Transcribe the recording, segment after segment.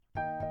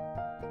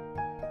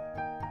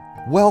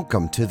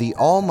Welcome to the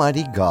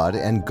Almighty God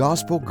and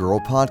Gospel Girl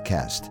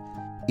podcast.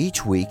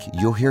 Each week,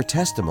 you'll hear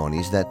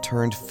testimonies that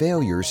turned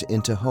failures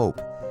into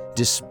hope,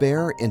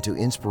 despair into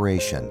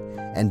inspiration,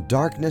 and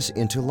darkness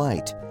into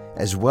light,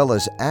 as well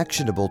as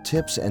actionable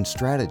tips and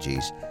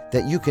strategies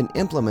that you can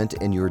implement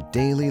in your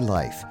daily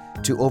life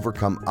to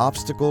overcome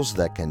obstacles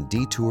that can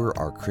detour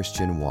our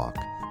Christian walk.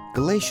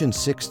 Galatians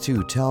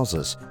 6:2 tells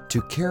us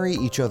to carry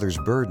each other's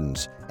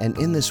burdens, and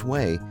in this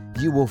way,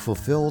 you will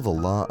fulfill the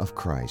law of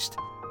Christ.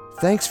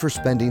 Thanks for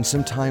spending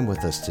some time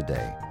with us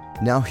today.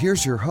 Now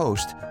here's your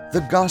host, the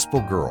Gospel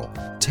Girl,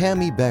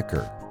 Tammy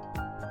Becker.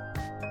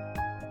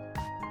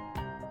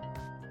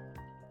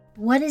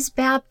 What is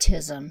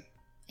baptism,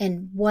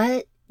 and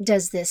what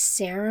does this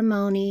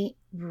ceremony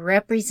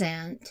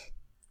represent?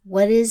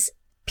 What is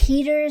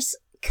Peter's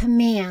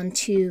command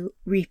to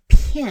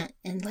repent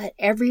and let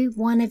every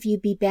one of you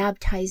be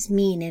baptized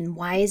mean, and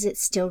why is it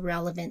still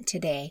relevant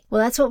today?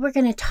 Well, that's what we're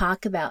going to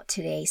talk about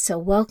today. So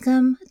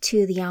welcome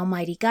to the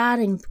Almighty God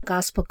and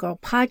Gospel Girl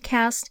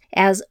podcast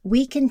as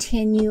we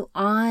continue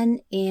on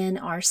in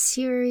our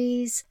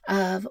series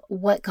of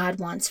what God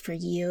wants for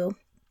you.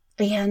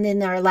 And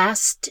in our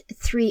last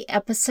 3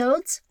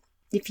 episodes,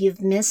 if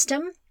you've missed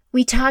them,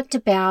 we talked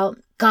about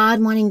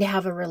God wanting to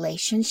have a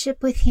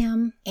relationship with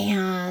Him,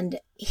 and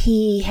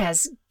He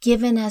has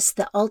given us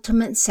the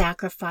ultimate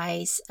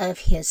sacrifice of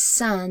His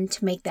Son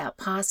to make that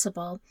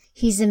possible.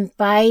 He's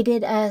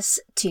invited us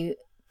to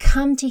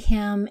come to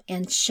Him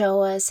and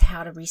show us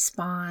how to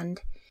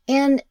respond.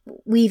 And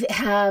we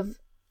have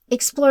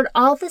explored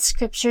all the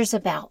scriptures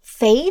about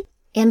faith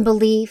and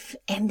belief,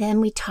 and then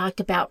we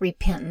talked about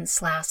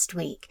repentance last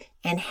week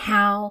and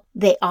how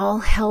they all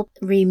help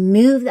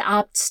remove the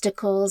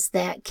obstacles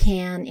that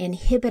can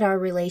inhibit our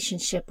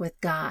relationship with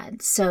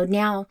God. So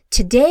now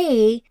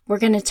today we're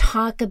going to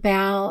talk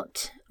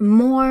about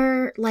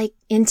more like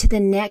into the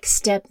next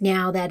step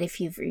now that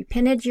if you've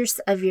repented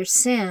of your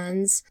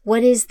sins,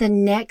 what is the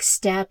next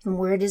step and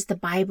where does the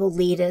Bible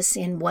lead us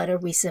and what are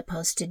we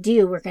supposed to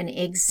do? We're going to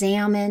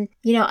examine,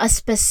 a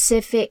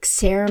specific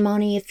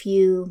ceremony, if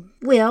you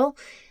will,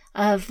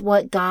 of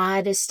what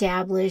God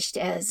established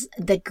as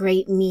the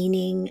great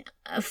meaning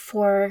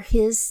for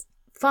His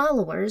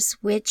followers,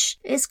 which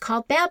is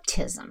called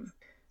baptism.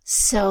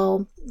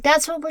 So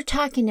that's what we're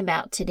talking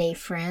about today,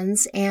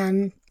 friends.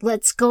 And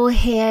let's go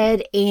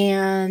ahead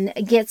and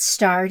get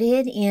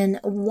started in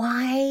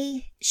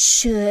why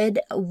should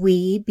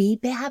we be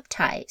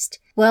baptized?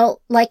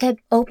 Well, like I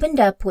opened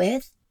up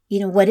with,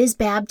 what is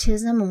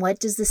baptism and what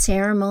does the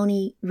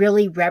ceremony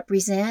really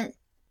represent?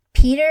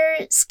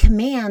 Peter's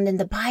command in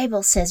the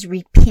Bible says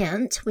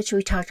repent, which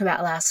we talked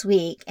about last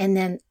week, and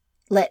then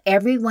let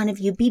every one of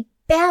you be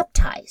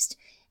baptized.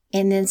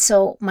 And then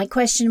so my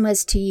question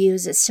was to you,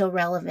 is it still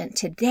relevant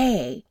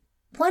today?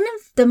 One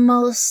of the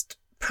most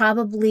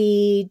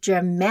probably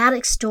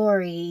dramatic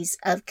stories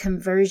of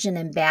conversion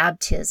and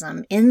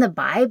baptism in the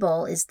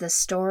Bible is the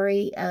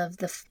story of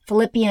the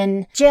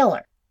Philippian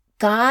jailer.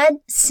 God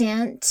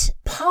sent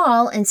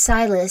Paul and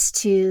Silas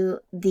to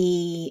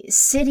the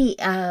city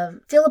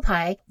of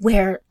Philippi,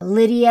 where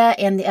Lydia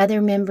and the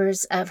other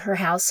members of her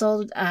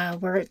household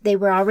were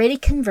already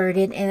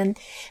converted and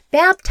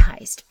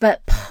baptized.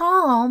 But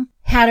Paul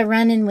had a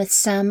run-in with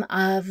some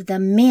of the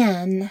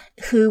men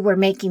who were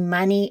making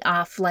money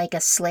off like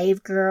a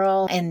slave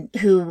girl and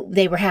who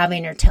they were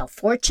having her tell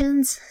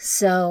fortunes.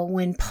 So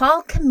when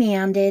Paul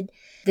commanded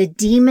the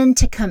demon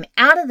to come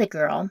out of the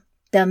girl,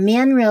 the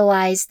men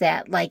realized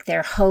that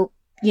their hope,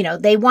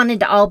 they wanted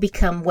to all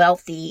become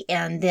wealthy,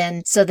 and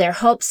then so their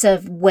hopes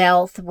of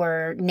wealth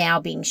were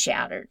now being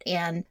shattered.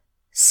 And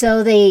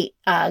so they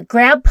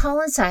grabbed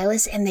Paul and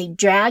Silas and they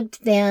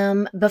dragged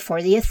them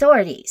before the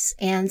authorities.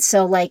 And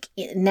so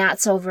and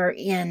that's over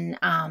in,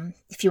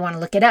 if you want to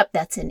look it up,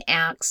 that's in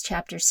Acts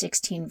chapter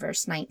 16,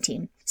 verse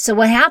 19. So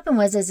what happened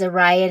was as a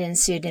riot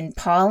ensued and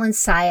Paul and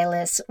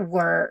Silas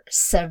were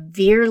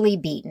severely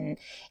beaten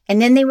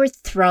and then they were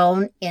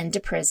thrown into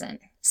prison.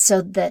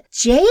 So the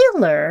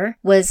jailer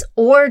was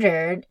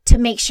ordered to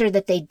make sure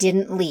that they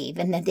didn't leave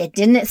and that they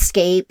didn't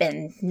escape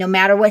and no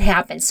matter what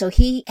happened. So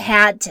he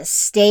had to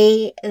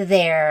stay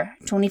there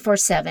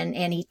 24/7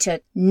 and he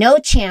took no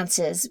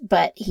chances,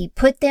 but he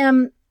put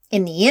them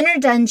in the inner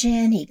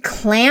dungeon. He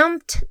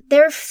clamped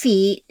their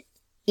feet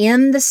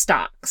in the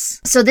stocks.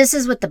 So this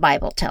is what the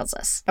Bible tells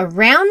us.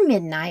 Around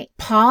midnight,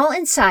 Paul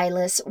and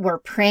Silas were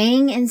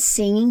praying and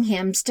singing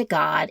hymns to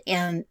God,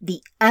 and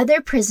the other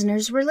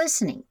prisoners were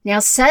listening. Now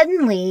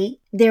suddenly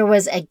there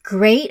was a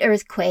great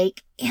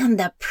earthquake, and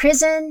the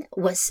prison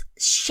was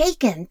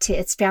shaken to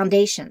its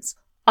foundations.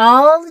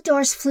 All the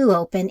doors flew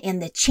open,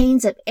 and the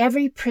chains of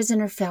every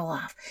prisoner fell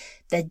off.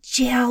 The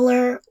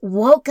jailer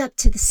woke up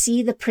to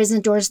see the prison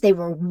doors. They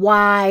were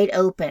wide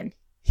open.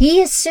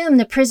 He assumed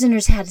the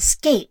prisoners had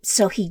escaped,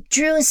 so he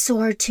drew his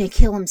sword to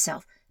kill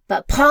himself.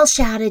 But Paul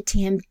shouted to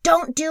him,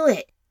 "Don't do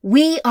it.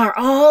 We are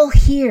all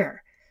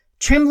here."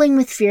 Trembling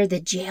with fear,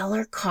 the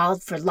jailer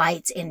called for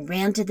lights and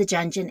ran to the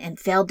dungeon and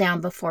fell down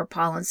before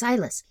Paul and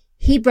Silas.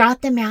 He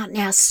brought them out and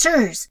asked,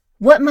 "Sirs,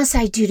 what must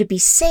I do to be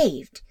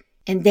saved?"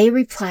 And they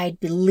replied,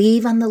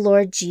 "Believe on the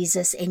Lord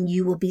Jesus and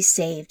you will be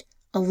saved,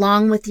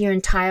 along with your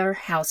entire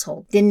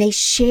household." Then they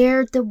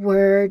shared the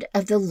word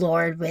of the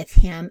Lord with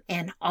him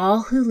and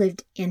all who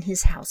lived in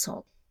his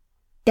household.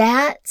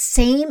 That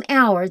same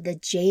hour, the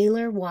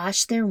jailer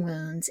washed their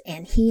wounds,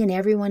 and he and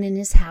everyone in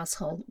his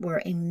household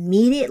were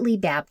immediately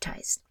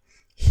baptized.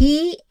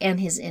 He and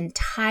his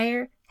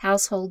entire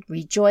household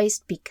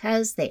rejoiced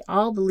because they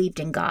all believed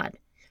in God.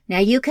 Now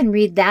you can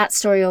read that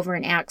story over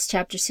in Acts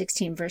chapter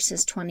 16,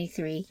 verses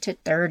 23 to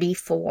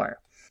 34.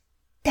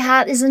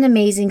 That is an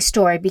amazing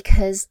story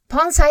because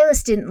Paul and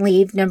Silas didn't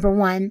leave, number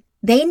one.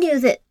 They knew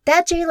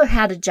that jailer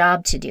had a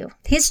job to do.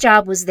 His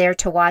job was there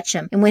to watch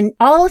him. And when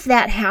all of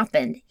that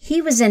happened,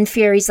 he was in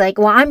fear. He's like,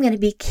 well, I'm going to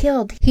be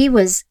killed. He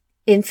was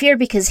in fear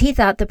because he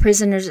thought the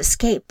prisoners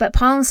escaped. But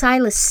Paul and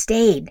Silas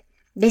stayed.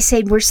 They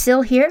said, we're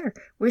still here.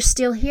 We're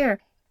still here.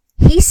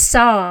 He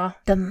saw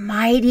the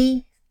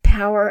mighty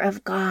power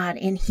of God,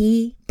 and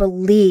he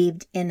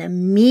believed and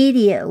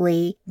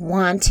immediately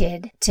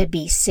wanted to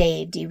be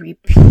saved. He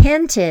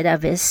repented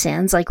of his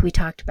sins like we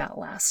talked about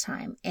last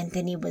time, and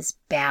then he was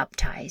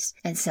baptized.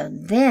 And so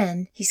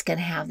then he's going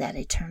to have that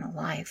eternal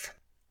life.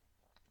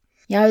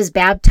 I was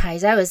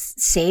baptized. I was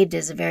saved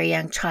as a very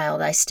young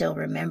child. I still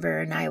remember,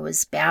 and I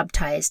was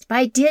baptized. But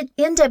I did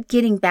end up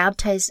getting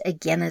baptized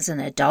again as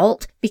an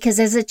adult because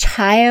as a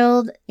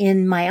child,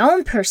 in my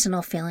own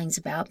personal feelings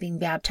about being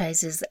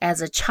baptized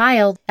as a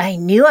child, I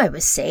knew I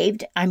was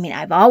saved. I mean,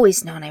 I've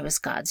always known I was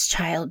God's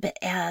child, but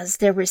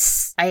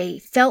I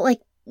felt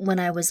like when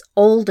I was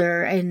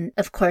older, and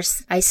of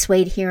course I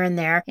swayed here and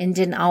there and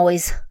didn't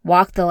always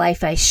walk the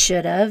life I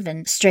should have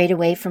and strayed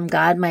away from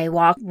God. My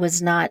walk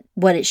was not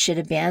what it should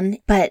have been.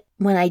 But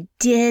when I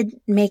did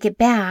make it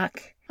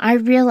back, I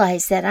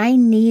realized that I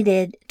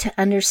needed to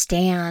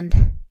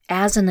understand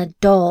as an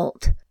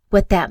adult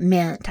what that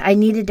meant. I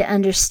needed to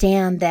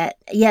understand that,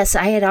 yes,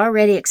 I had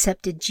already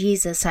accepted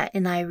Jesus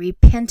and I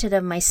repented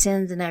of my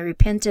sins and I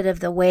repented of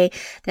the way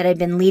that I'd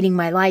been leading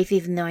my life,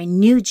 even though I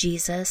knew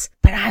Jesus,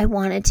 but I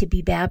wanted to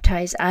be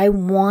baptized. I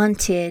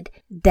wanted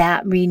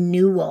that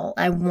renewal.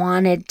 I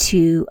wanted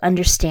to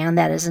understand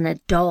that as an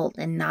adult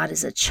and not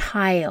as a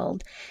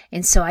child.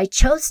 And so I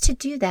chose to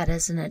do that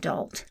as an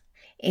adult.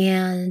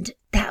 And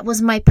that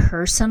was my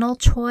personal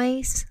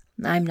choice.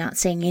 I'm not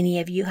saying any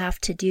of you have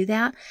to do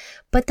that,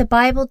 but the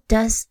Bible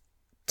does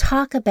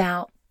talk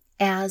about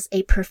as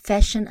a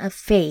profession of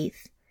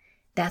faith.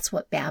 That's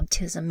what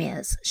baptism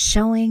is,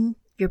 showing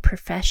your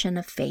profession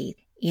of faith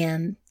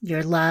in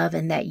your love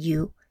and that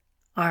you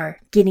are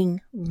getting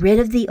rid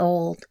of the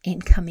old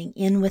and coming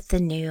in with the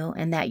new,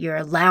 and that you're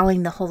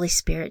allowing the Holy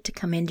Spirit to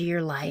come into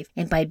your life.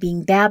 And by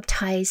being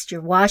baptized,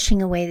 you're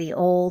washing away the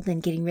old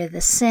and getting rid of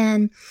the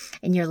sin,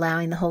 and you're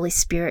allowing the Holy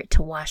Spirit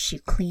to wash you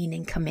clean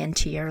and come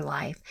into your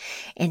life,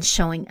 and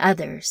showing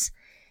others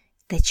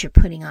that you're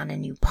putting on a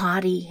new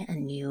body, a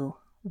new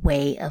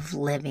way of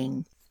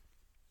living.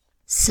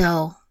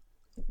 So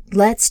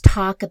let's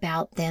talk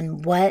about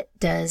then, what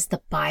does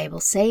the Bible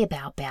say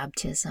about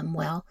baptism?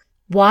 Well,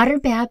 water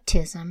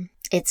baptism,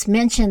 it's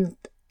mentioned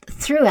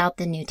throughout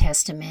the New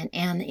Testament,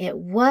 and it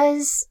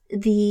was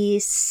the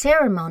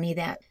ceremony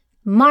that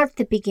marked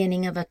the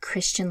beginning of a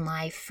Christian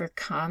life for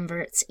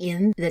converts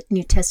in the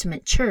New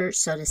Testament church,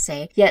 so to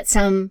say. Yet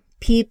some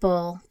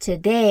people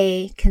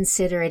today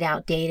consider it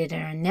outdated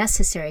or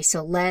unnecessary.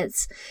 So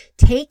let's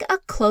take a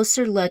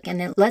closer look, and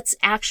then let's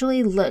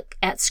actually look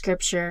at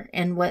Scripture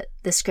and what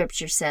the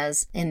Scripture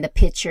says and the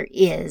picture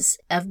is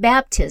of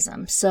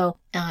baptism. So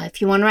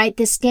if you want to write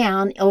this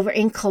down, over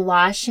in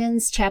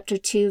Colossians chapter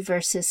 2,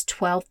 verses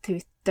 12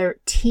 through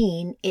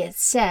 13, it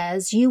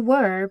says, "You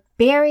were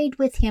buried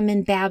with him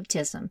in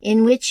baptism,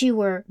 in which you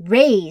were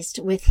raised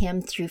with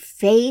him through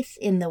faith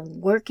in the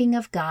working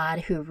of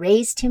God who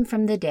raised him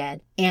from the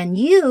dead. And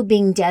you,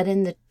 being dead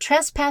in the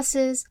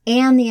trespasses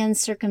and the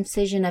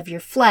uncircumcision of your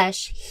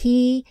flesh,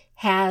 he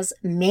has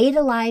made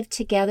alive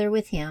together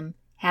with him,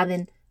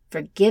 having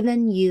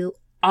forgiven you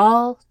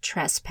all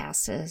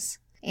trespasses."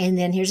 And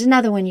then here's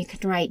another one you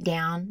can write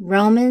down.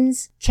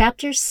 Romans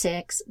chapter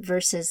 6,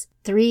 verses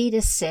 3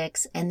 to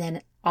 6, and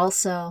then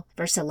also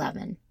verse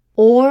 11.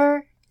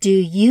 "Or do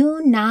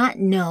you not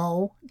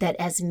know that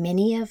as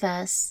many of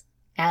us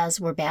as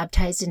were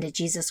baptized into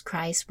Jesus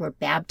Christ were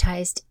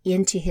baptized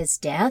into his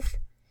death?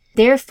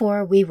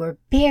 Therefore we were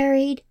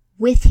buried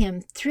with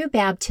him through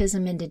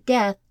baptism into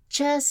death,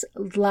 just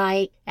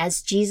like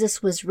as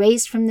Jesus was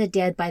raised from the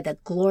dead by the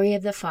glory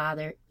of the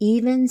Father,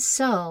 even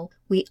so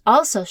we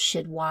also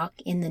should walk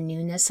in the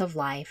newness of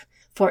life.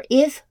 For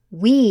if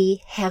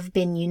we have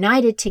been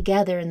united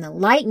together in the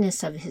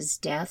likeness of his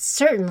death,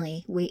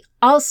 certainly we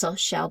also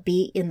shall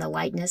be in the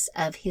likeness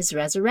of his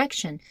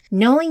resurrection.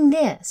 Knowing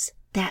this,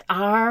 that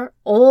our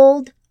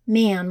old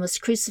man was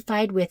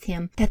crucified with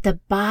him, that the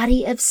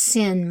body of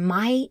sin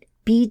might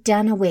be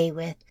done away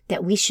with,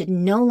 that we should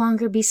no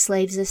longer be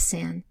slaves of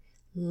sin.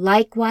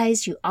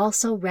 Likewise, you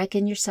also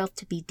reckon yourself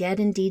to be dead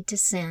indeed to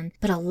sin,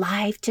 but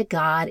alive to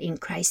God in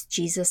Christ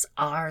Jesus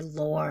our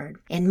Lord."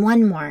 And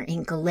one more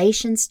in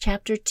Galatians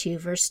chapter 2,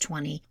 verse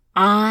 20.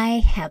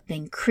 I have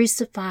been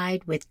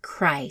crucified with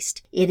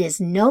Christ. It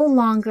is no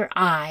longer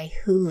I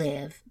who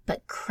live,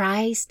 but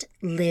Christ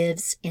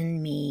lives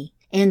in me.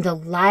 And the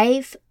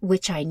life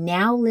which I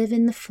now live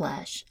in the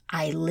flesh,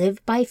 I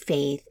live by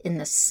faith in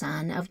the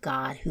Son of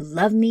God, who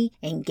loved me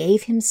and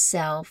gave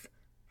himself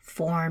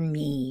for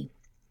me.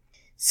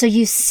 So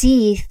you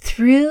see,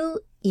 through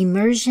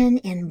immersion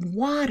in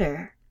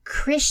water,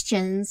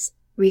 Christians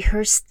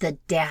rehearse the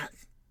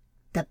death,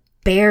 the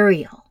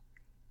burial,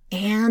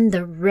 and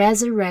the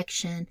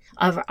resurrection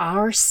of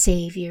our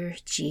Savior,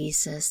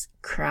 Jesus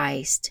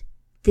Christ.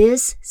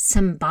 This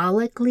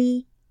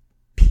symbolically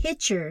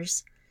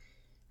pictures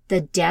the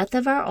death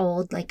of our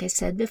old, like I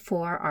said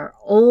before, our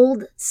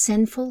old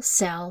sinful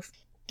self,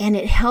 and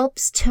it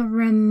helps to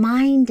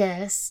remind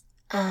us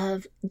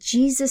of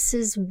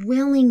Jesus's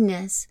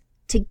willingness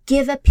to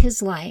give up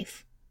his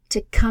life,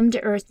 to come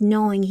to earth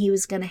knowing he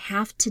was going to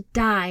have to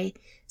die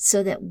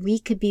so that we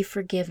could be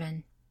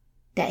forgiven,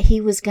 that he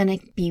was going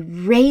to be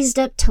raised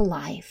up to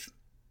life.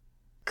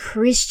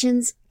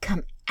 Christians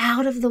come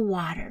out of the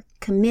water,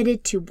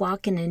 committed to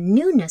walk in a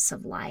newness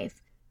of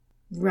life.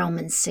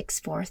 Romans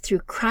 6:4,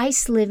 through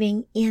Christ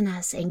living in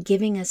us and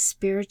giving us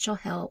spiritual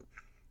help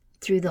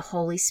through the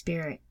Holy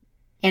Spirit.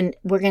 And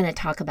we're going to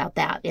talk about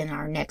that in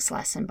our next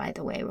lesson, by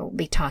the way. We'll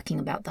be talking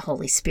about the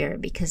Holy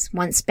Spirit, because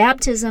once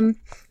baptism,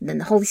 then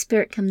the Holy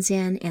Spirit comes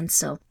in. And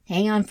so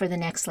hang on for the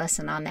next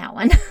lesson on that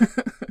one.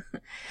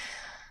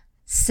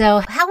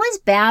 So how was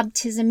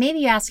baptism? Maybe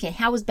you're asking,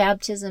 how was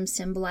baptism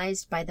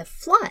symbolized by the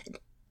flood?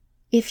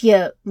 If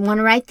you want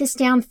to write this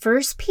down,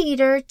 1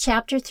 Peter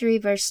chapter 3,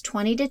 verse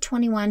 20 to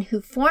 21,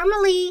 who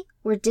formerly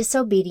were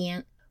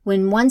disobedient,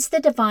 when once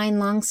the divine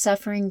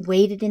long-suffering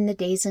waited in the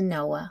days of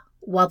Noah,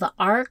 while the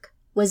ark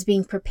was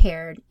being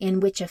prepared, in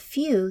which a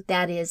few,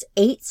 that is,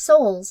 8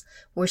 souls,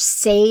 were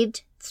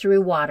saved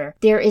through water.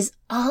 There is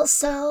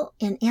also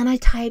an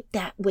antitype,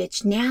 that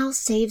which now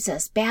saves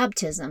us,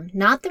 baptism,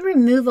 not the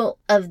removal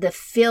of the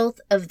filth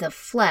of the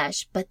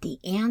flesh, but the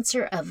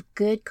answer of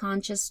good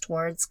conscience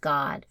towards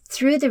God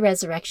through the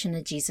resurrection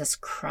of Jesus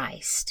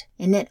Christ.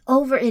 And then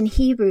over in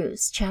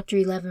Hebrews chapter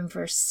 11,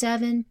 verse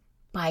 7,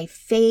 by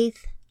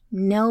faith,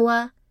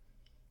 Noah,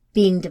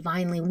 being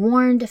divinely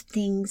warned of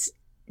things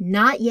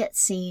not yet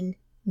seen,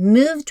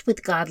 moved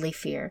with godly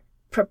fear,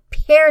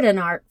 prepared an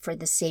ark for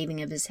the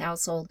saving of his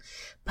household,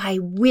 by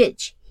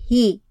which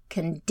he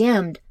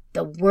condemned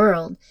the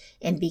world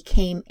and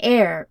became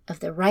heir of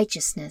the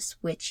righteousness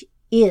which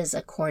is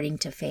according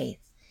to faith.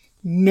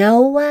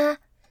 Noah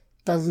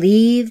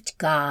believed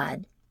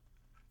God.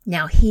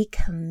 Now he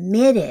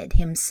committed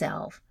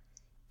himself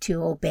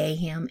to obey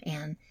him,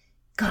 and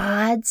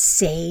God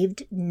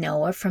saved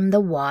Noah from the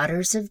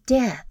waters of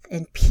death.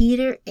 And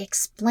Peter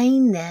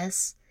explained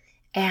this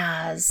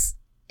as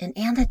an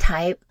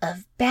antitype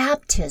of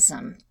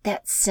baptism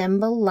that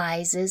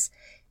symbolizes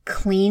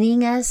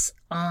cleaning us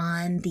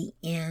on the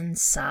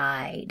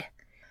inside.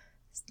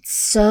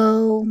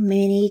 So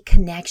many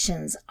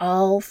connections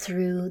all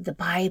through the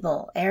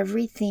Bible.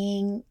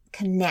 Everything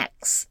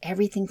connects.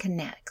 Let's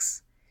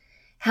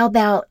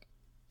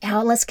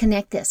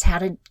connect this. How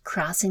did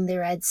crossing the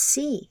Red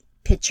Sea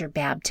picture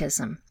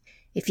baptism?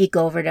 If you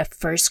go over to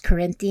 1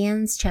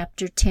 Corinthians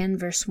chapter 10,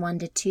 verse 1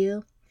 to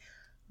 2,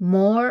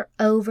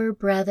 moreover,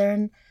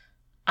 brethren,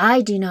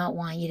 I do not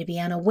want you to be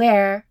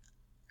unaware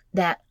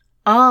that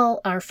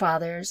all our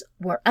fathers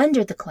were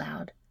under the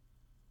cloud.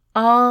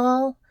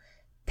 All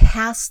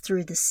passed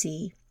through the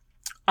sea.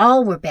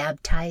 All were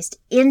baptized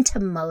into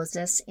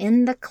Moses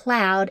in the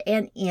cloud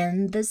and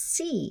in the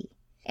sea.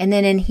 And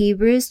then in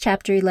Hebrews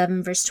chapter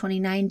 11, verse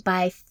 29,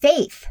 by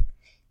faith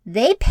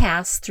they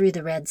passed through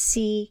the Red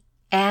Sea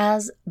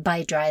as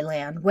by dry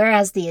land,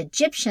 whereas the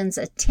Egyptians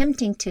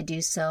attempting to do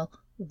so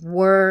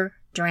were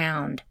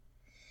drowned.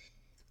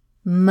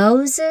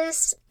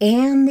 Moses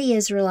and the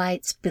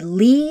Israelites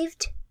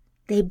believed,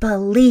 and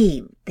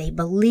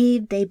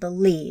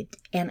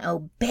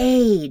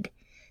obeyed.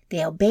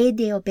 They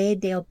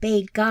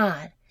obeyed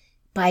God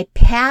by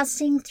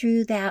passing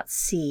through that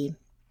sea,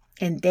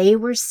 and they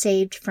were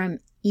saved from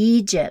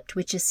Egypt,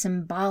 which is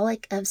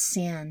symbolic of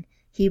sin.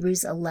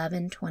 Hebrews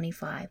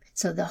 11:25.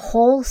 So the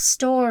whole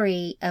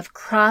story of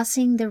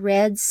crossing the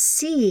Red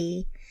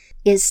Sea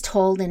is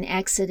told in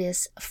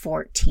Exodus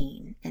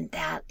 14, and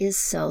that is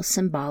so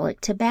symbolic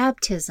to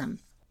baptism.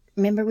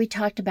 Remember, we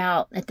talked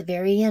about at the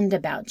very end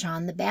about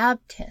John the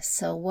Baptist.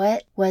 So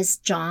what was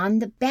John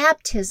the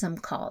Baptism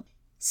called?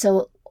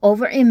 So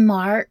over in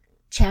Mark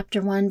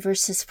chapter 1,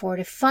 verses 4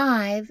 to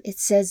 5, it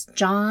says,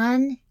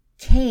 John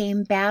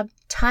came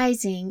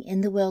baptizing in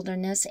the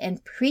wilderness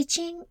and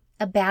preaching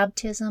a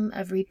baptism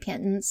of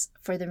repentance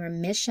for the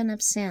remission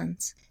of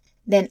sins.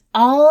 Then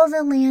all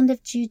the land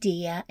of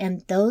Judea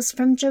and those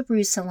from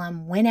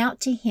Jerusalem went out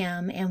to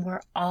him and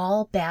were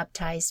all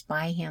baptized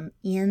by him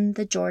in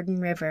the Jordan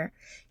River,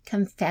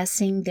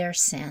 confessing their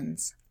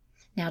sins.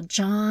 Now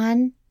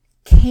John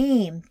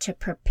came to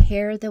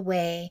prepare the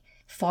way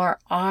for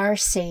our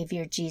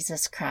Savior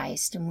Jesus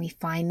Christ, and we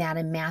find that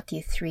in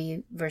Matthew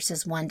 3,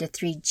 verses 1 to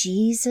 3.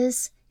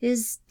 Jesus'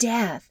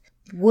 death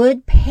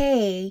would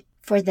pay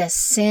for the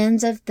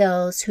sins of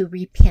those who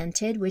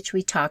repented, which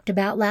we talked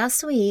about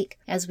last week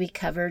as we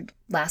covered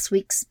last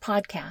week's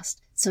podcast.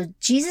 So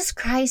Jesus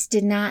Christ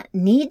did not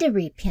need to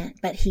repent,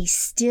 but he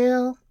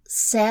still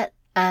set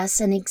us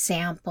an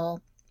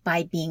example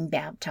by being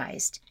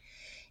baptized.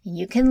 And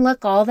you can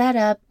look all that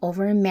up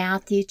over in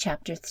Matthew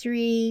chapter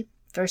 3,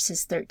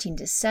 verses 13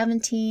 to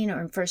 17,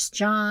 or in 1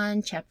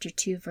 John chapter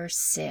 2, verse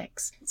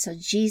 6. So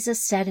Jesus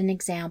set an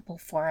example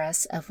for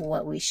us of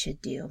what we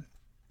should do.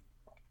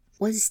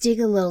 Let's dig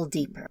a little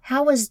deeper.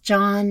 How was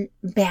John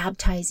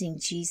baptizing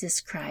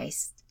Jesus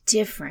Christ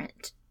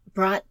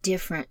brought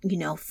different,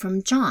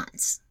 from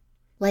John's?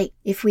 Like,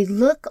 if we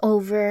look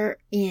over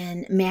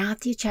in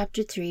Matthew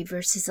chapter 3,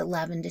 verses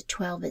 11 to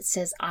 12, it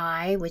says,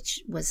 I,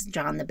 which was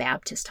John the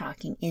Baptist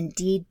talking,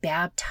 indeed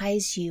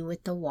baptize you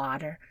with the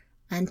water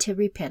unto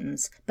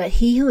repentance. But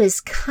he who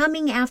is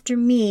coming after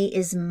me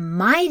is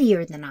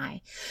mightier than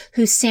I,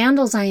 whose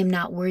sandals I am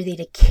not worthy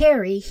to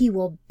carry. He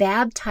will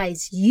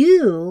baptize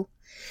you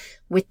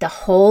with the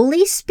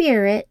Holy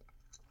Spirit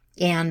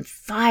and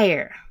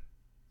fire.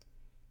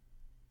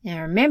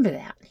 Now remember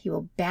that. He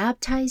will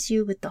baptize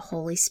you with the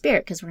Holy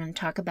Spirit, because we're going to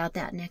talk about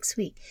that next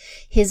week.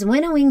 His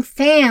winnowing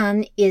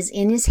fan is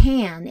in his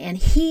hand, and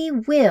he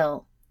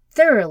will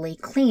thoroughly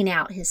clean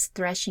out his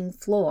threshing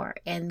floor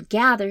and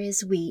gather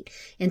his wheat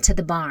into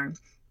the barn.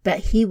 But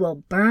he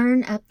will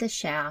burn up the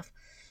chaff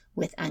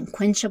with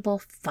unquenchable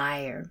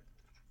fire.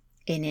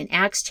 And in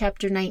Acts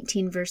chapter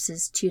 19,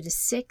 verses 2 to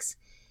 6,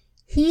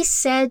 he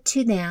said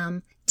to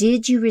them,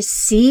 did you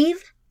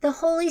receive the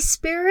Holy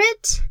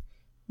Spirit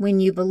when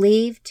you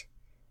believed?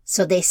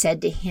 So they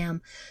said to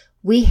him,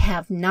 we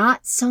have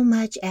not so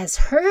much as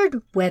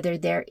heard whether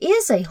there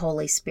is a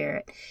Holy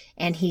Spirit.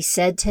 And he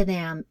said to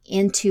them,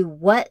 into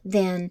what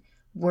then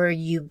were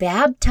you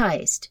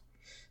baptized?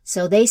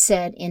 So they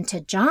said,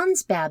 into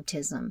John's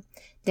baptism.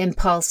 Then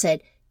Paul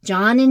said,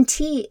 John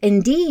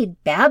indeed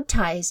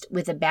baptized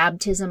with a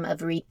baptism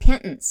of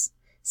repentance,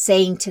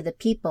 saying to the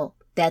people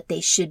that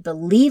they should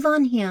believe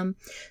on him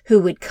who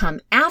would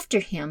come after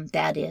him,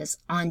 that is,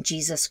 on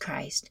Jesus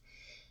Christ.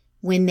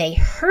 When they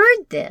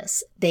heard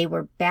this, they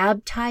were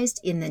baptized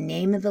in the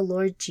name of the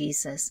Lord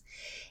Jesus.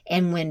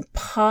 And when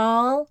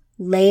Paul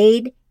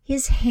laid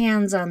his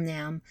hands on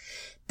them,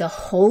 the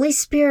Holy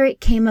Spirit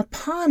came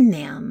upon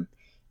them,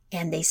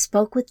 and they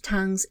spoke with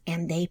tongues,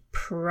 and they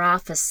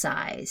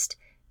prophesied.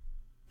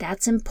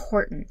 That's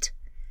important.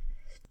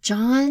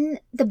 John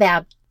the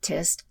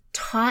Baptist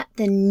taught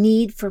the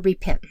need for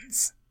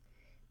repentance.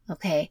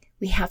 Okay,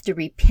 we have to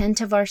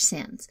repent of our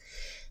sins.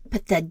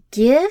 But the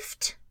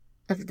gift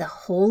of the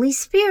Holy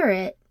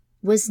Spirit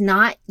was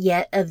not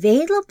yet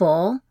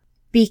available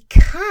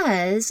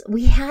because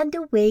we had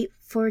to wait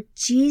for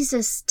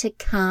Jesus to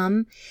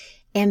come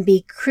and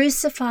be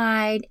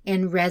crucified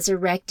and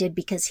resurrected,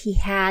 because he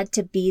had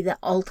to be the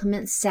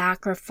ultimate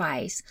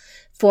sacrifice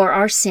for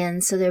our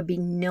sins, so there'd be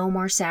no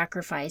more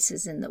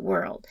sacrifices in the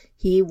world.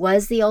 He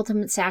was the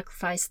ultimate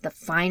sacrifice, the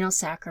final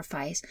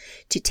sacrifice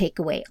to take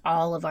away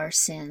all of our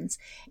sins.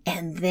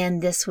 And then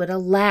this would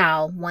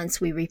allow,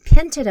 once we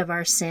repented of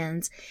our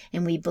sins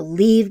and we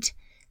believed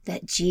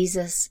that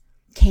Jesus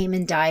came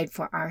and died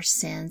for our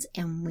sins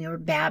and we were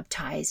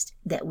baptized,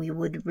 that we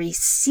would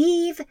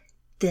receive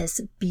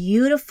this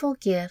beautiful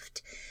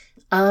gift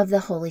of the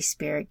Holy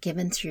Spirit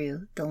given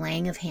through the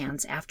laying of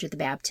hands after the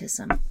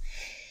baptism.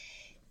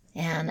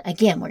 And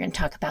again, we're going to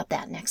talk about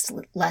that next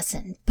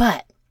lesson.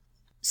 But,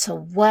 so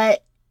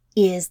what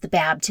is the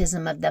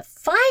baptism of the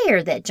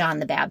fire that John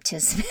the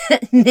Baptist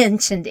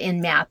mentioned in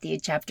Matthew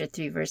chapter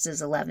 3,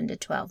 verses 11 to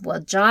 12?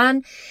 Well,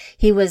 John,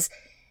 he was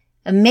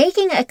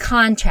making a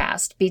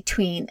contrast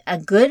between a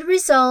good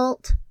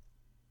result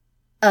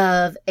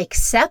of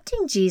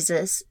accepting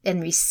Jesus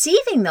and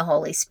receiving the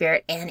Holy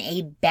Spirit and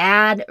a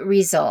bad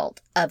result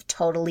of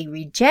totally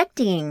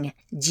rejecting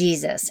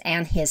Jesus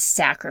and his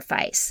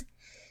sacrifice.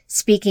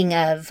 Speaking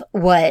of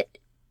what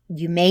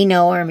you may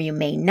know or you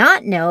may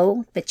not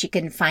know, but you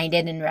can find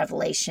it in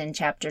Revelation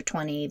chapter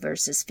 20,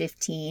 verses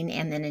 15,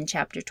 and then in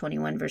chapter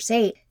 21, verse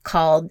 8,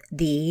 called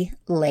the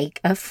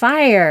Lake of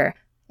Fire.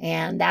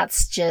 And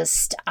that's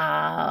just,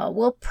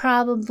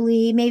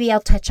 maybe I'll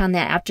touch on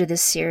that after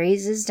this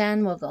series is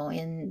done.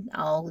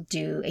 I'll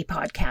do a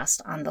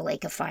podcast on the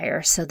Lake of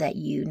Fire so that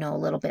you know a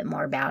little bit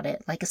more about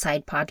it, like a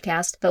side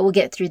podcast. But we'll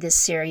get through this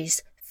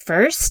series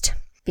first,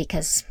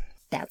 because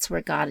that's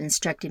where God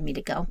instructed me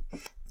to go.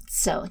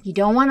 So you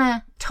don't want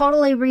to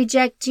totally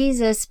reject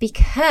Jesus,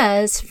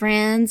 because,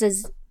 friends,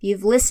 as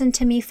you've listened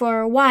to me for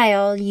a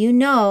while, you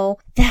know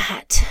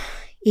that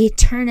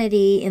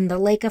eternity in the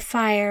lake of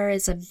fire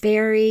is a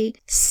very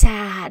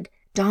sad,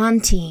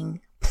 daunting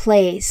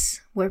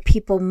place where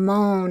people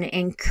moan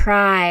and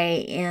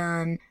cry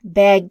and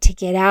beg to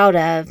get out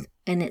of,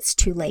 and it's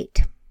too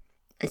late.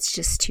 It's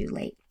just too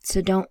late.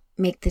 So don't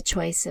make the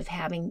choice of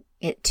having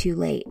it too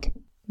late.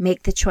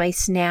 Make the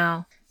choice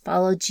now.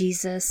 Follow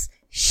Jesus.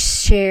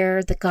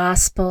 Share the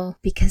gospel,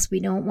 because we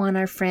don't want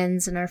our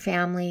friends and our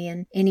family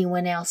and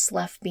anyone else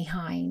left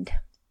behind.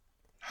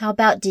 How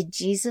about, did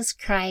Jesus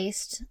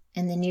Christ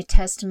and the New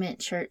Testament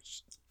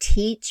church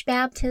teach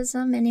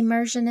baptism and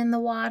immersion in the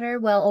water?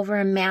 Well, over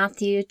in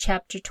Matthew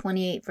chapter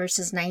 28,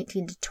 verses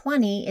 19 to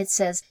 20, it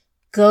says,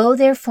 "Go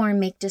therefore and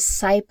make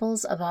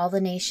disciples of all the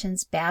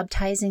nations,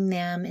 baptizing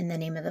them in the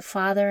name of the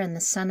Father and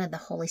the Son and the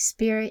Holy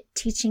Spirit,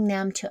 teaching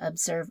them to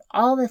observe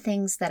all the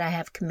things that I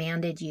have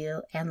commanded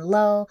you. And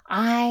lo,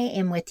 I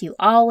am with you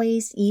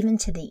always, even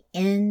to the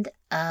end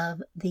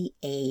of the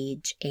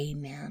age."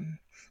 Amen.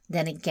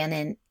 Then again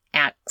in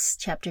Acts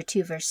chapter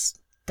 2, verse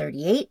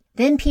 38,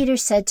 "Then Peter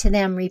said to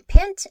them,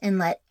 Repent, and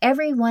let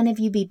every one of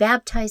you be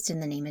baptized in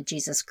the name of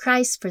Jesus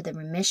Christ for the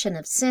remission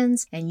of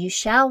sins, and you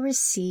shall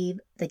receive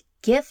the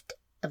gift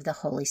of the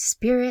Holy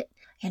Spirit."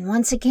 And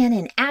once again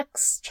in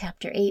Acts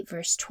chapter 8,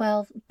 verse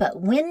 12, "But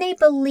when they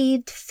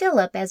believed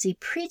Philip as he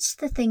preached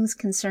the things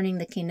concerning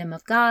the kingdom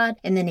of God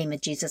in the name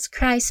of Jesus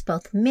Christ,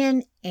 both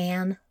men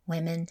and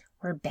women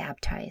were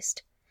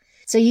baptized."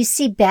 So you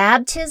see,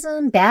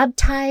 baptism,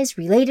 baptize,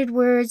 related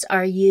words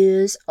are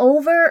used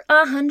over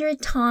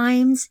 100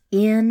 times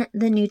in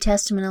the New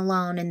Testament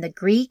alone. And the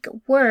Greek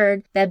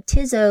word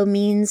baptizo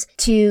means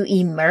to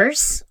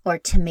immerse or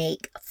to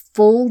make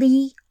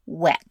fully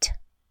wet.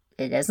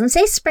 It doesn't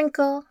say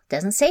sprinkle,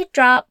 doesn't say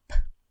drop.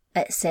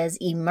 It says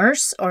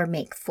immerse or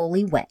make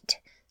fully wet.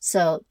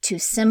 So to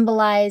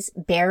symbolize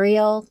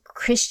burial,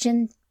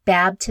 Christian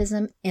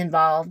baptism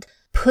involved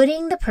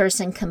putting the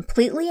person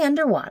completely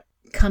underwater.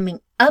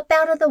 Coming up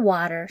out of the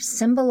water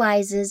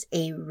symbolizes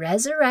a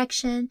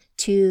resurrection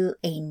to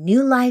a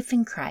new life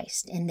in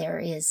Christ. And there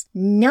is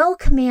no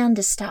command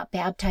to stop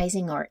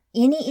baptizing or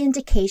any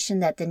indication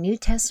that the New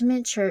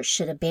Testament church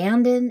should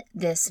abandon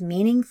this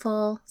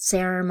meaningful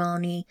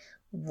ceremony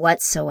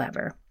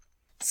whatsoever.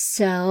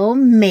 So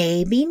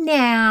maybe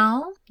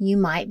now you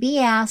might be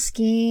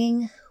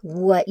asking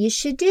what you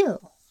should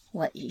do.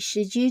 What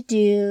should you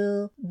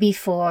do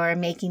before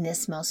making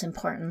this most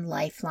important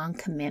lifelong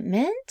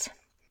commitment?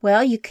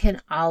 Well, you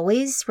can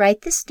always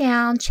write this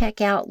down.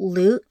 Check out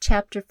Luke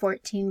chapter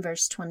 14,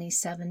 verse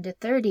 27 to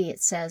 30.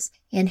 It says,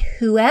 "And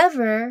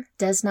whoever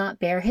does not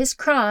bear his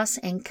cross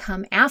and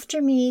come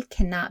after me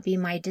cannot be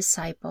my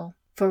disciple.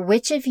 For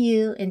which of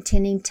you,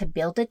 intending to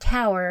build a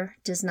tower,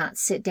 does not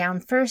sit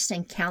down first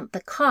and count the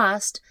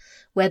cost,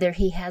 whether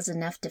he has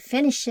enough to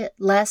finish it,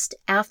 lest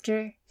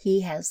after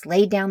he has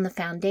laid down the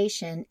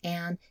foundation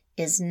and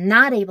is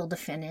not able to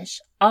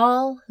finish,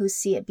 all who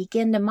see it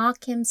begin to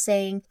mock him,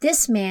 saying,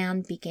 This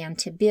man began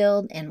to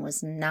build and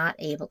was not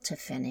able to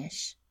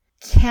finish."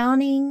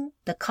 Counting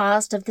the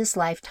cost of this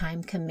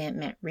lifetime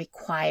commitment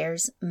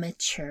requires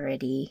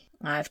maturity.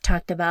 I've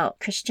talked about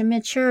Christian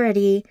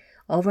maturity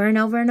over and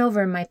over and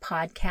over in my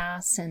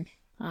podcasts, and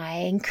I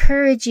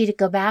encourage you to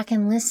go back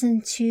and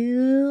listen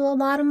to a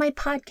lot of my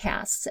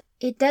podcasts.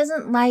 It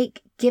doesn't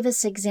give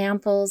us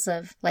examples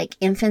of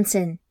infants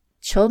and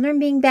children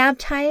being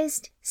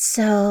baptized.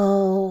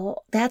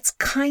 So that's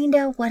kind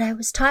of what I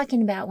was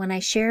talking about when I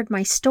shared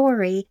my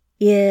story,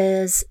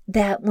 is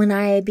that when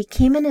I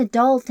became an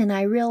adult and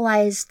I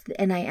realized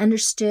and I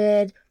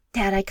understood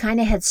that I kind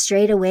of had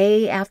strayed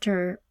away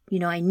after,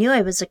 I knew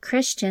I was a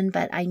Christian,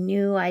 but I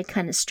knew I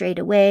kind of strayed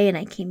away, and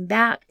I came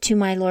back to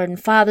my Lord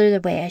and Father the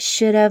way I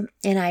should have.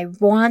 And I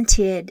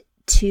wanted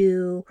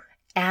to,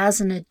 as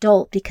an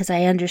adult, because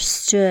I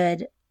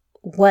understood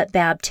what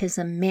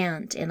baptism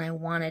meant, and I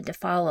wanted to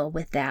follow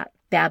with that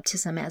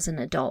baptism as an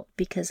adult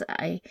because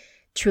I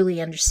truly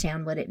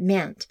understand what it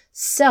meant.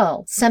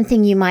 So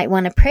something you might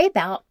want to pray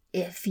about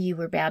if you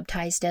were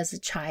baptized as a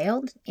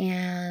child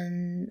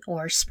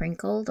or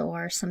sprinkled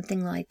or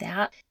something like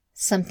that,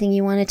 something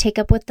you want to take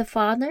up with the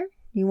Father,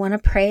 you want to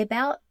pray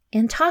about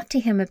and talk to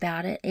him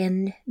about it.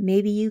 And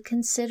maybe you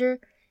consider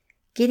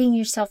getting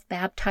yourself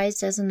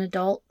baptized as an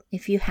adult.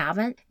 If you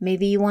haven't,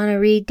 maybe you want to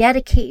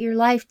rededicate your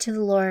life to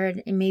the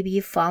Lord, and maybe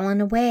you've fallen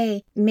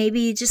away.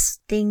 Maybe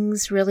just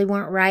things really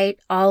weren't right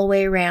all the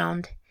way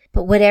around.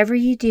 But whatever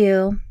you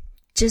do,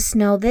 just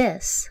know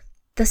this.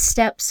 The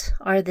steps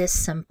are this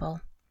simple.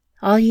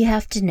 All you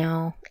have to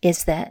know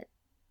is that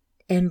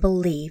and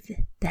believe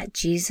that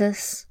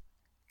Jesus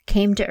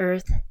came to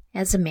earth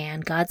as a man.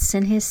 God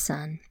sent his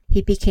Son.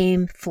 He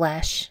became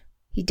flesh.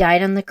 He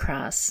died on the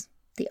cross,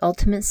 the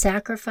ultimate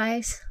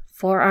sacrifice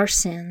for our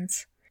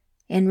sins,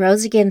 and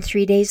rose again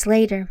 3 days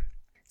later.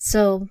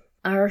 So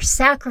our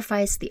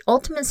sacrifice, the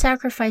ultimate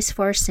sacrifice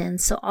for our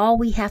sins, so all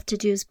we have to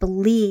do is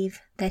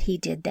believe that he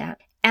did that.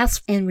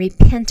 Ask and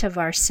repent of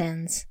our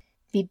sins.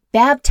 Be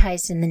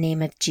baptized in the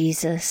name of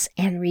Jesus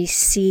and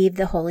receive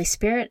the Holy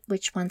Spirit,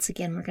 which once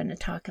again we're going to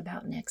talk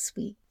about next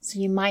week. So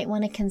you might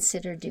want to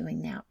consider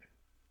doing that.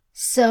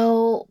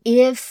 So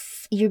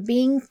if you're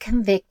being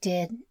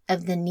convicted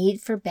of the need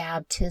for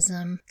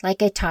baptism,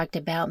 like I talked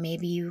about,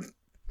 maybe you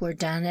were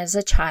done as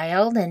a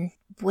child, and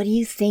what are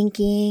you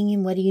thinking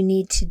and what do you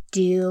need to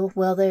do?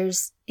 Well,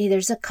 there's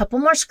a couple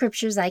more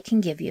scriptures I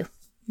can give you.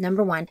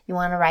 Number one, you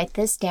want to write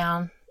this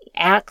down.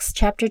 Acts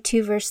chapter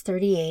 2, verse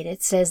 38.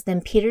 It says,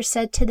 "Then Peter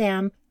said to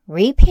them,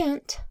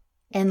 Repent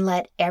and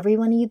let every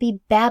one of you be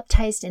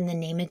baptized in the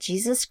name of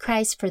Jesus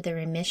Christ for the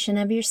remission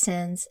of your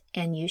sins,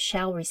 and you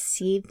shall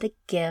receive the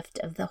gift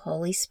of the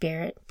Holy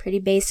Spirit. Pretty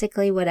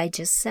basically what I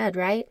just said,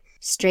 right?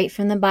 Straight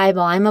from the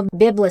Bible. I'm a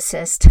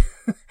biblicist.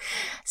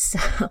 So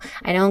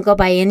I don't go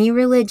by any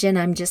religion.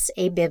 I'm just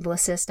a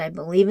biblicist. I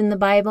believe in the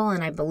Bible,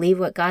 and I believe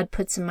what God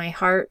puts in my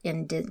heart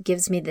and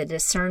gives me the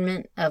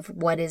discernment of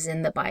what is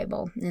in the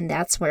Bible. And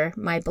that's where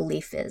my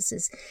belief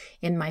is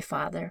in my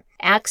Father.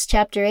 Acts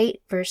chapter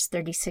 8, verse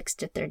 36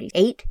 to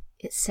 38,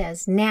 it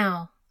says,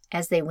 "Now,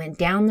 as they went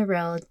down the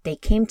road, they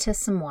came to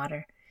some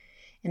water.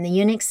 And the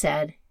eunuch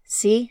said,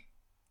 'See,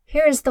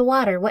 here is the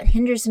water. What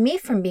hinders me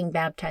from being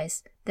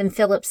baptized?' Then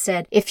Philip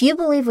said, 'If you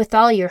believe with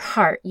all your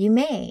heart, you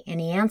may.' And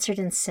he answered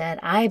and said,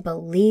 'I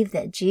believe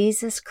that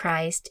Jesus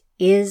Christ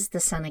is the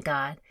Son of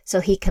God.'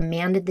 So he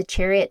commanded the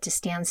chariot to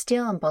stand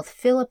still, and both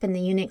Philip and the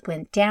eunuch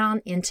went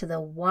down into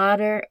the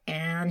water,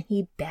 and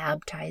he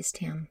baptized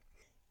him."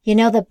 You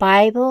know, the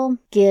Bible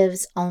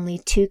gives only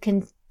 2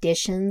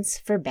 conditions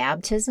for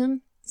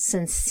baptism: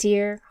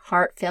 sincere,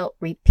 heartfelt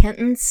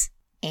repentance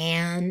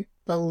and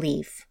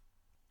belief.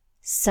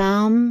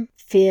 Some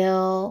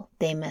feel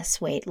they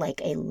must wait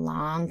like a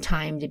long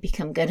time to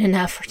become good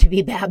enough or to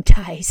be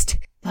baptized.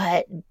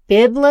 But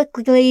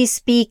biblically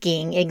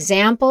speaking,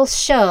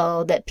 examples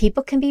show that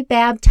people can be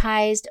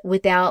baptized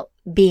without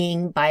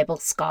being Bible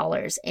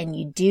scholars. And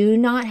you do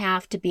not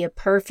have to be a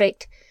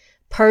perfect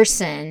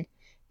person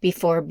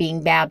before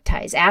being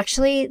baptized.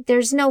 Actually,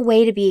 there's no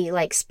way to be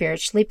like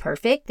spiritually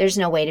perfect. There's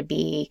no way to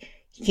be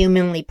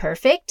humanly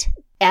perfect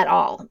at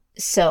all.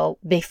 So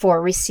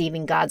before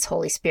receiving God's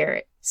Holy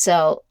Spirit.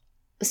 So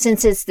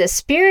since it's the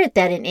Spirit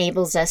that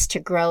enables us to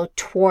grow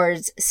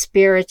towards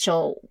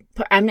spiritual,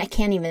 I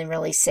can't even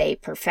really say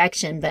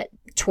perfection, but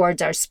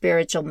towards our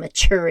spiritual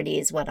maturity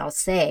is what I'll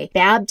say.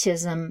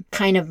 Baptism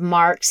kind of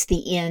marks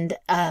the end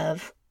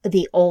of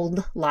the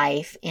old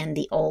life and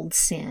the old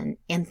sin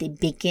and the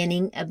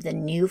beginning of the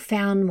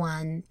newfound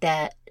one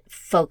that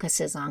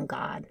focuses on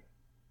God.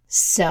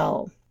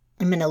 So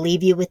I'm going to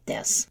leave you with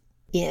this.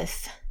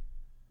 If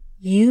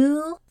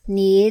you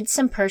need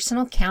some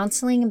personal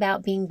counseling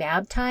about being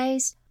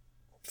baptized,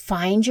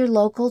 find your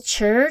local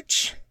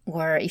church,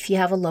 or if you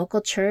have a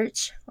local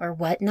church or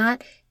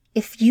whatnot.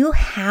 If you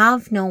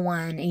have no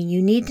one and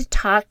you need to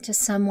talk to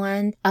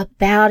someone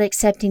about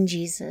accepting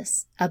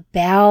Jesus,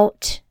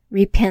 about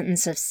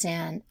repentance of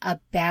sin,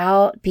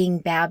 about being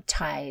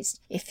baptized,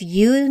 if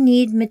you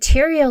need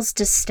materials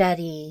to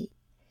study,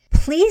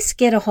 please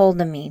get a hold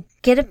of me.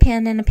 Get a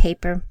pen and a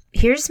paper.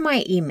 Here's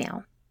my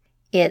email.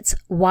 It's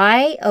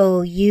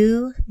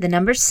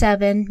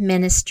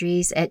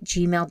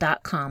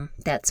YOU7ministries@gmail.com.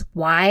 That's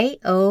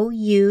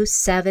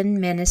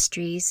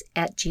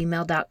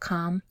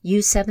YOU7ministries@gmail.com.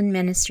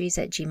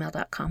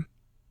 You7ministries@gmail.com.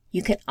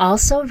 You can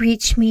also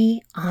reach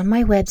me on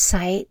my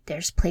website.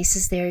 There's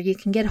places there you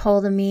can get a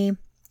hold of me.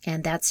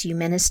 And that's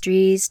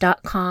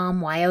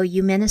youministries.com,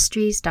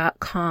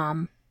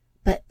 YOUministries.com.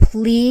 But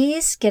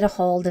please get a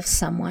hold of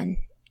someone.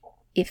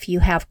 If you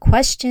have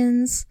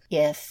questions,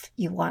 if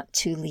you want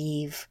to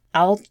leave,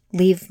 I'll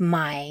leave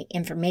my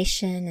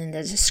information in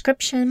the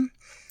description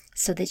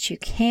so that you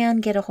can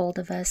get a hold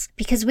of us,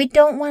 because we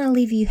don't want to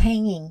leave you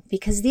hanging,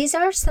 because these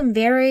are some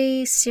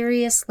very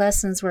serious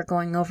lessons we're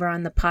going over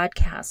on the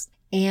podcast.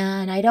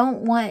 And I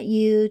don't want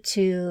you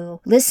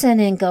to listen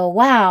and go,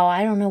 wow,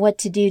 I don't know what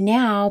to do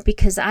now,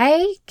 because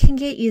I can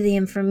get you the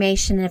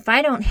information. And if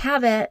I don't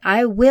have it,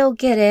 I will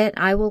get it.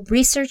 I will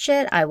research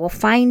it. I will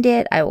find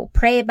it. I will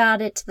pray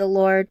about it to the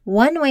Lord.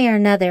 One way or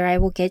another, I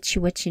will get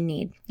you what you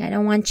need. I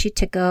don't want you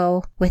to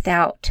go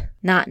without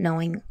not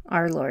knowing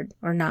our Lord,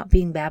 or not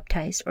being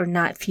baptized, or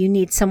not, if you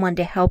need someone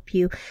to help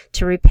you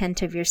to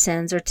repent of your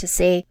sins, or to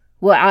say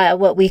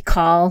what we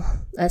call,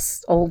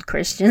 us old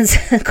Christians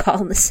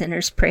call the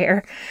sinner's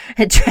prayer.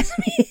 And trust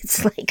me,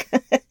 it's like,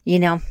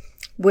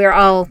 we're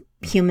all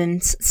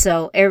humans.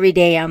 So every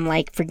day I'm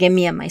like, forgive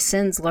me of my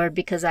sins, Lord,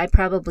 because I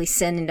probably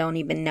sin and don't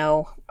even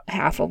know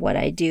half of what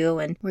I do.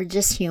 And we're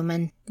just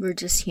human. We're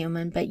just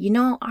human. But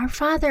our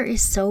Father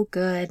is so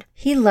good.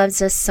 He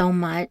loves us so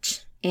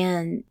much,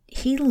 and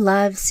He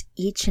loves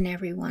each and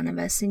every one of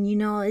us. And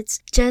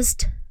it's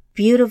just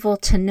beautiful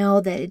to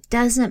know that it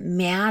doesn't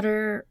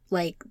matter,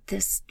 like,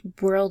 this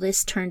world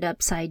is turned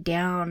upside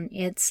down.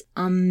 It's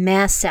a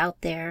mess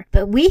out there.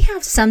 But we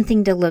have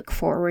something to look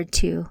forward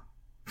to,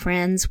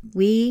 friends.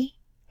 We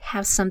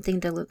have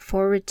something to look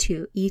forward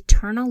to.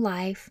 Eternal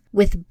life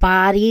with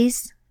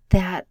bodies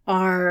that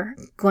are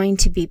going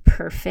to be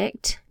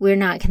perfect. We're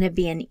not going to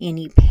be in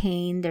any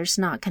pain. There's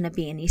not going to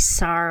be any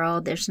sorrow.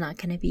 There's not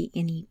going to be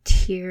any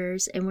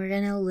tears. And we're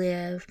going to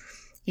live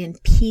in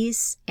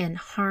peace and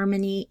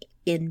harmony,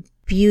 in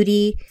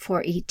beauty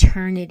for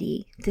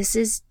eternity. This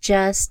is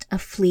just a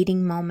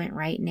fleeting moment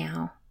right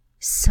now.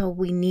 So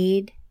we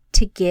need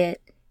to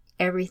get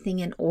everything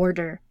in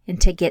order.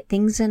 And to get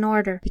things in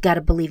order, you got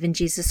to believe in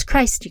Jesus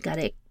Christ. You got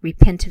to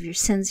repent of your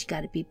sins. You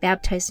got to be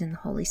baptized in the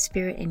Holy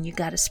Spirit. And you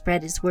got to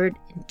spread His word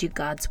and do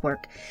God's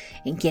work.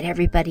 And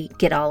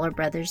get all our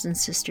brothers and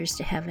sisters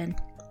to heaven.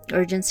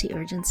 Urgency,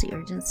 urgency,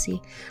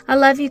 urgency. I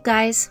love you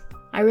guys.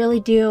 I really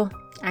do.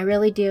 I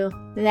really do.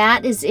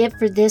 That is it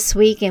for this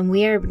week, and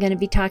we are going to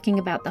be talking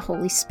about the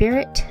Holy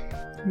Spirit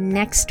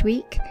next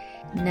week.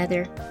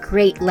 Another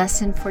great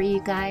lesson for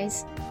you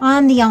guys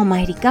on the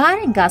Almighty God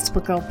and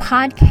Gospel Girl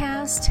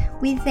podcast.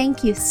 We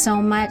thank you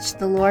so much,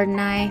 the Lord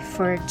and I,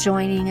 for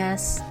joining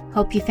us.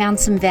 Hope you found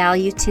some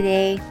value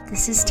today.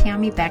 This is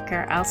Tammy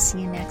Becker. I'll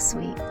see you next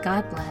week.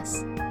 God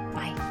bless.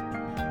 Bye.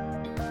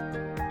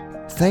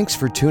 Thanks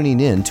for tuning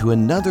in to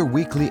another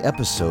weekly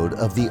episode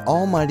of the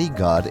Almighty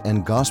God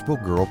and Gospel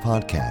Girl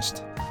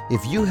podcast.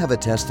 If you have a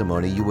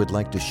testimony you would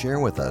like to share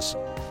with us,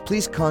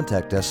 please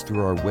contact us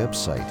through our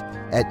website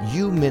at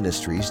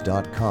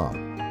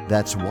youministries.com.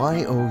 That's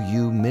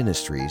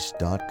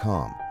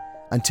youministries.com.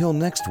 Until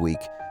next week,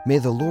 may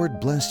the Lord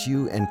bless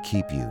you and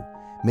keep you.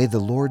 May the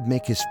Lord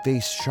make His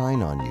face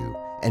shine on you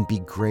and be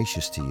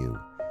gracious to you.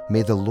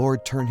 May the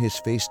Lord turn His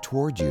face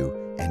toward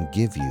you and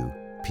give you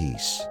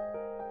peace.